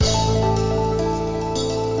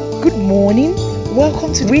Good morning.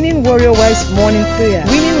 Welcome to Winning Warrior Wise Morning Prayer.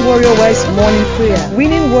 Winning Warrior Wise Morning Prayer.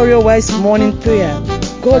 Winning Warrior Wise Morning Prayer.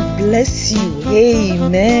 God bless you.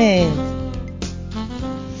 Amen.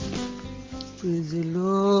 Praise the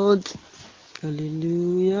Lord.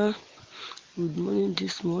 Hallelujah. Good morning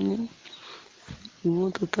this morning. We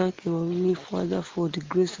want to thank our Heavenly Father for the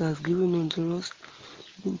grace He has given unto us.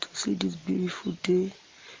 We want to see this beautiful day,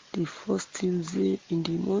 the first Tuesday in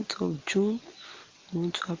the month of June. We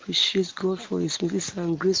want to appreciate God for His mercy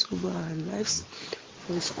and grace over our lives,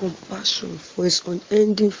 for His compassion, for His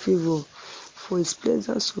unending favor, for His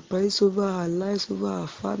pleasant surprise over our lives, over our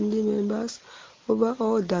family members, over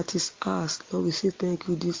all that is ours. Lord, we say thank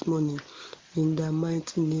you this morning in the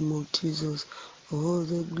mighty name of Jesus. All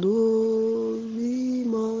the glory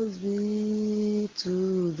must be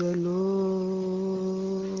to the Lord,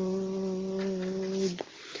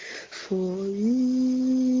 for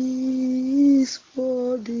He is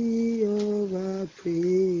worthy of our praise.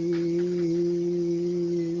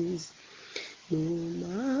 No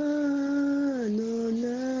man on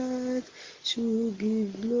earth should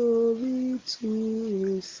give glory to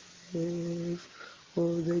himself.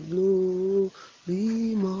 All the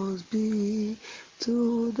glory must be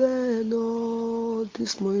to the Lord.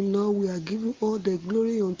 This morning, Lord, we are giving all the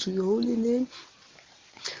glory unto your holy name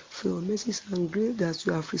for your mercies and grace that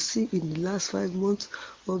you have received in the last 5 months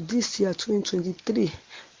of this year 2023.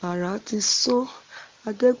 Àrá ti sán,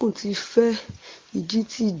 atẹ́gùn ti fẹ́, ìjì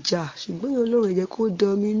ti jà, ṣùgbọ́n Ọlọ́run ẹ jẹ́ kó dẹ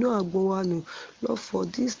omi inú àgbọn wa nù. Lord, for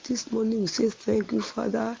this morning we say thank you,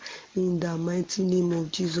 Father, in the mighty name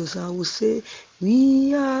of Jesus. I will say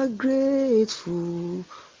we are grateful,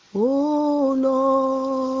 oh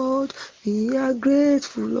Lord, we are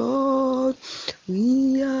grateful, Lord,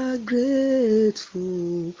 we are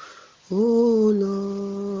grateful, oh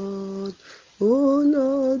Lord, oh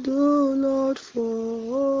Lord, oh Lord, for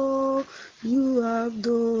all you have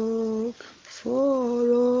done for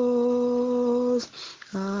us.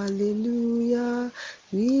 Hallelujah,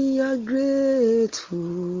 we are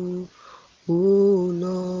grateful, oh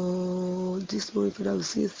Lord. This morning, Father, we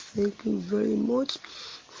say thank you very much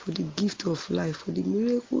for the gift of life, for the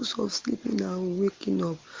miracles of sleeping and waking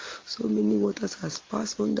up. So many waters has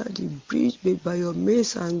passed under the bridge, but by your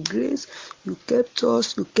mercy and grace, you kept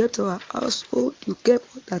us, you kept our household, you kept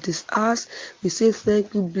what that is ours. We say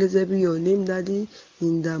thank you, blessed be your name, Daddy,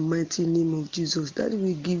 in the mighty name of Jesus. Daddy,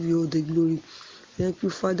 we give you all the glory. Thank you,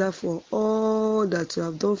 Father, for all that you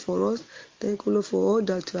have done for us. Thank you, Lord, for all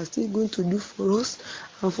that you are still going to do for us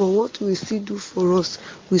and for what you will still do for us.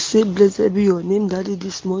 We say, blessed be your name, Daddy,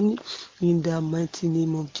 this morning, in the mighty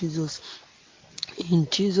name of Jesus. In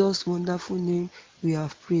Jesus' wonderful name, we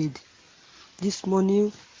have prayed. This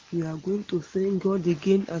morning, we are going to thank God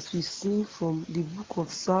again as we sing from the book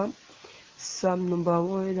of Psalm number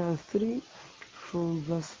 103, from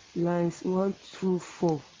verse lines 1 through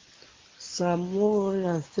 4. Psalm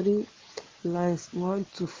 103, lines 1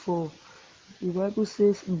 to 4. The Bible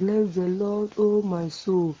says, bless the Lord, O my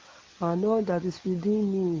soul, and all that is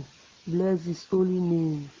within me. Bless his holy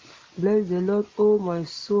name. Bless the Lord, O my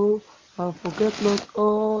soul, and forget not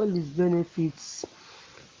all his benefits,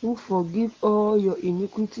 who forgive all your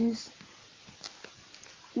iniquities,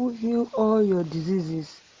 who heal all your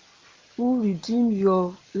diseases, who redeem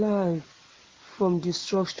your life from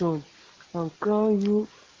destruction, and crown you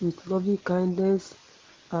with loving kindness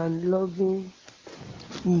and loving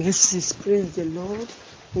mercies. Praise the Lord.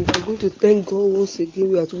 We are going to thank God once again.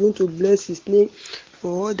 We are going to bless his name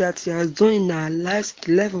for all that he has done in our lives,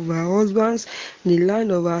 the life of our husbands, in the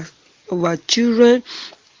land of our children.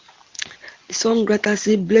 The songwriter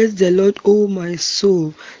said, bless the Lord, O my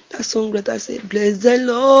soul. That songwriter said, bless the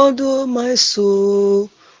Lord, O my soul,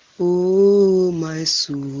 O my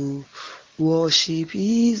soul. Worship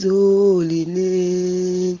his holy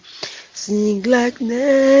name. Sing like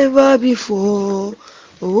never before,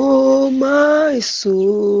 oh my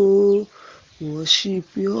soul. Worship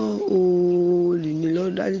your holy name,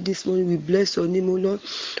 Lord. Daddy, this morning we bless your name, O Lord,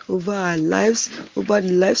 over our lives, over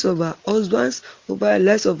the lives of our husbands, over the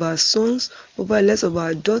lives of our sons, over the lives of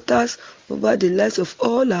our daughters, over the lives of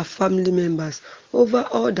all our family members, over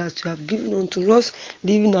all that you have given unto us,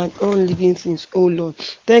 living and unliving things, O Lord.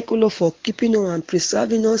 Thank you, Lord, for keeping us and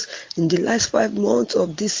preserving us in the last 5 months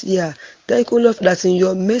of this year. Thank you, Lord, that in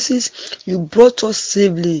your mercies you brought us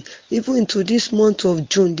safely, even into this month of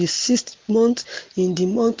June, the 6th month in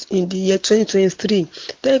the year 2023.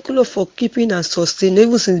 Thank you, Lord, for keeping and sustaining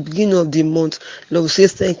even since the beginning of the month. Lord, we say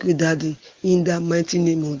thank you, Daddy, in the mighty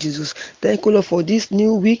name of Jesus. Thank you, Lord, for this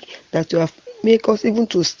new week that you have make us even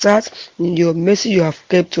to start. In your mercy, you have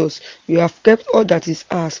kept us. You have kept all that is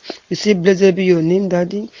ours. You say, blessed be your name,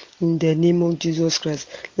 Daddy, in the name of Jesus Christ.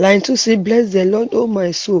 Line 2 say, bless the Lord, O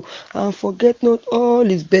my soul, and forget not all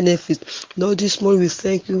his benefits. Lord, this morning we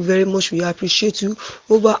thank you very much. We appreciate you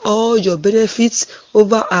over all your benefits,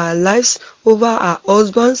 over our lives, over our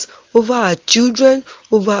husbands, over our children,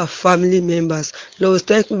 over our family members. Lord,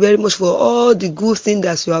 thank you very much for all the good things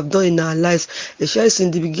that you have done in our lives, especially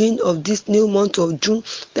in the beginning of this new month of June.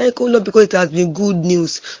 Thank you, Lord, because it has been good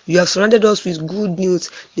news. You have surrounded us with good news.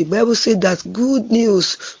 The Bible says that good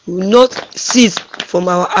news will not cease from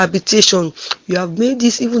our habitation. You have made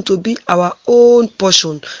this even to be our own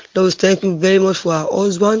portion. Lord, thank you very much for our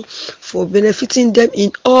husband, for benefiting them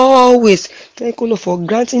in all ways. Thank you, Lord, for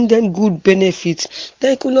granting them good benefits.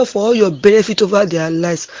 Thank you, Lord, for all your benefit over their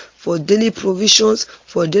lives, for daily provisions,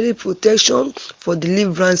 for daily protection, for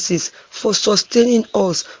deliverances, for sustaining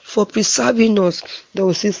us, for preserving us. They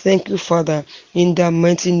will say thank you, Father, in the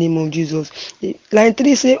mighty name of Jesus. Line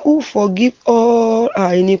 3 say, who forgive all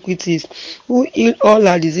our iniquities, who heal all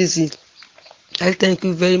our diseases. I thank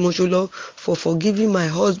you very much, O Lord, for forgiving my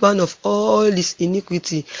husband of all his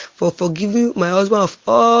iniquity, for forgiving my husband of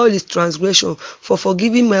all his transgression, for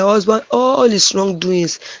forgiving my husband all his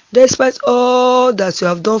wrongdoings. Despite all that you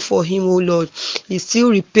have done for him, O Lord, he still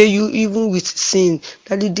repay you even with sin.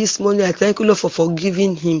 Daddy, this morning I thank you, Lord, for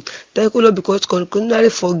forgiving him. Thank you, Lord, because continually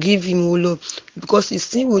forgive him, O Lord, because his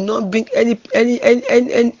sin will not bring any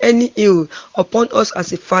ill upon us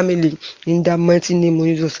as a family. In the mighty name of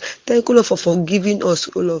Jesus. Thank you, Lord, for forgiving us,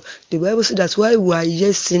 O Lord. The Bible says that while we are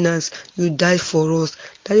yet sinners, you died for us.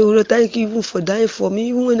 Thank you, Lord, thank you even for dying for me,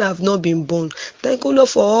 even when I have not been born. Thank you, Lord,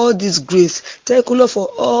 for all this grace. Thank you, Lord, for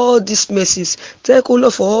all these mercies. Thank you,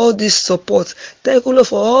 Lord, for all this support. Thank you, Lord,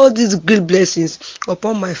 for all these great blessings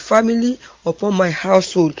upon my family, upon my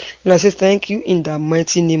household. And I say thank you in the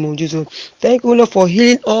mighty name of Jesus. Thank you, Lord, for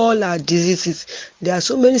healing all our diseases. There are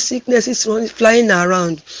so many sicknesses flying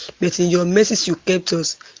around, but in your mercies you kept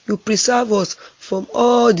us. You preserve us from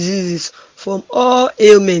all diseases, from all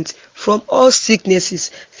ailments, from all sicknesses.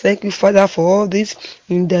 Thank you, Father, for all this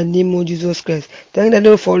in the name of Jesus Christ. Thank you,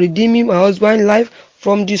 Lord, for redeeming my husband's life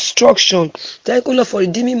from destruction. Thank you, Lord, for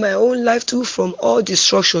redeeming my own life too from all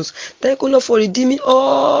destructions. Thank you, Lord, for redeeming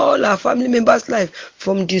all our family members' life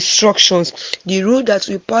from destructions. The road that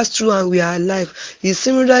we passed through and we are alive is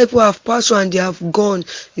similar that people have passed through and they have gone.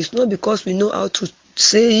 It's not because we know how to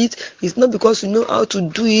say it, it's not because we know how to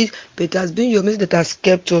do it, but it has been your mercy that has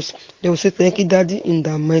kept us. They will say thank you, Daddy, in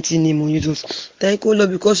the mighty name of Jesus. Thank you, Lord,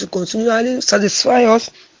 because you continually satisfy us,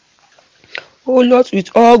 O Lord,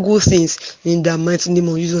 with all good things in the mighty name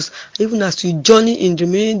of Jesus. Even as we journey in the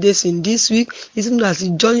remaining days in this week, even as we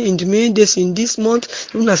journey in the remaining days in this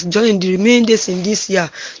month, even as we journey in the remaining days in this year,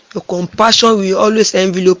 your compassion will always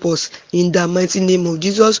envelop us in the mighty name of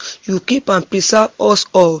Jesus. You keep and preserve us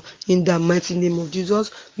all in the mighty name of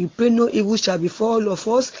Jesus. We pray no evil shall befall all of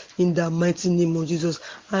us in the mighty name of Jesus.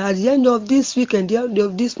 And at the end of this week and the end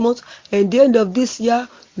of this month and the end of this year,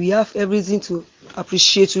 we have everything to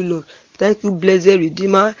appreciate you, Lord. Thank you, blessed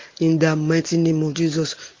Redeemer, in the mighty name of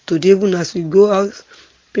Jesus. Today, even as we go out,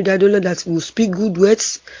 pray that, Lord, that we will speak good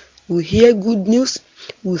words, we will hear good news,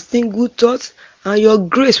 we will think good thoughts, and your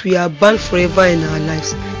grace will abound forever in our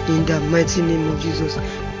lives. In the mighty name of Jesus.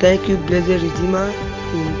 Thank you, blessed Redeemer.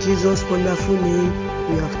 In Jesus' wonderful name,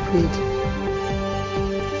 we have prayed.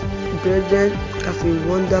 Brethren, have a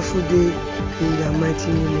wonderful day in the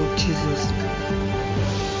mighty name of Jesus.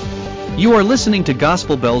 You are listening to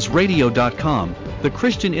GospelBellsRadio.com, the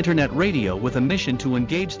Christian internet radio with a mission to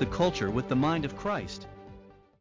engage the culture with the mind of Christ.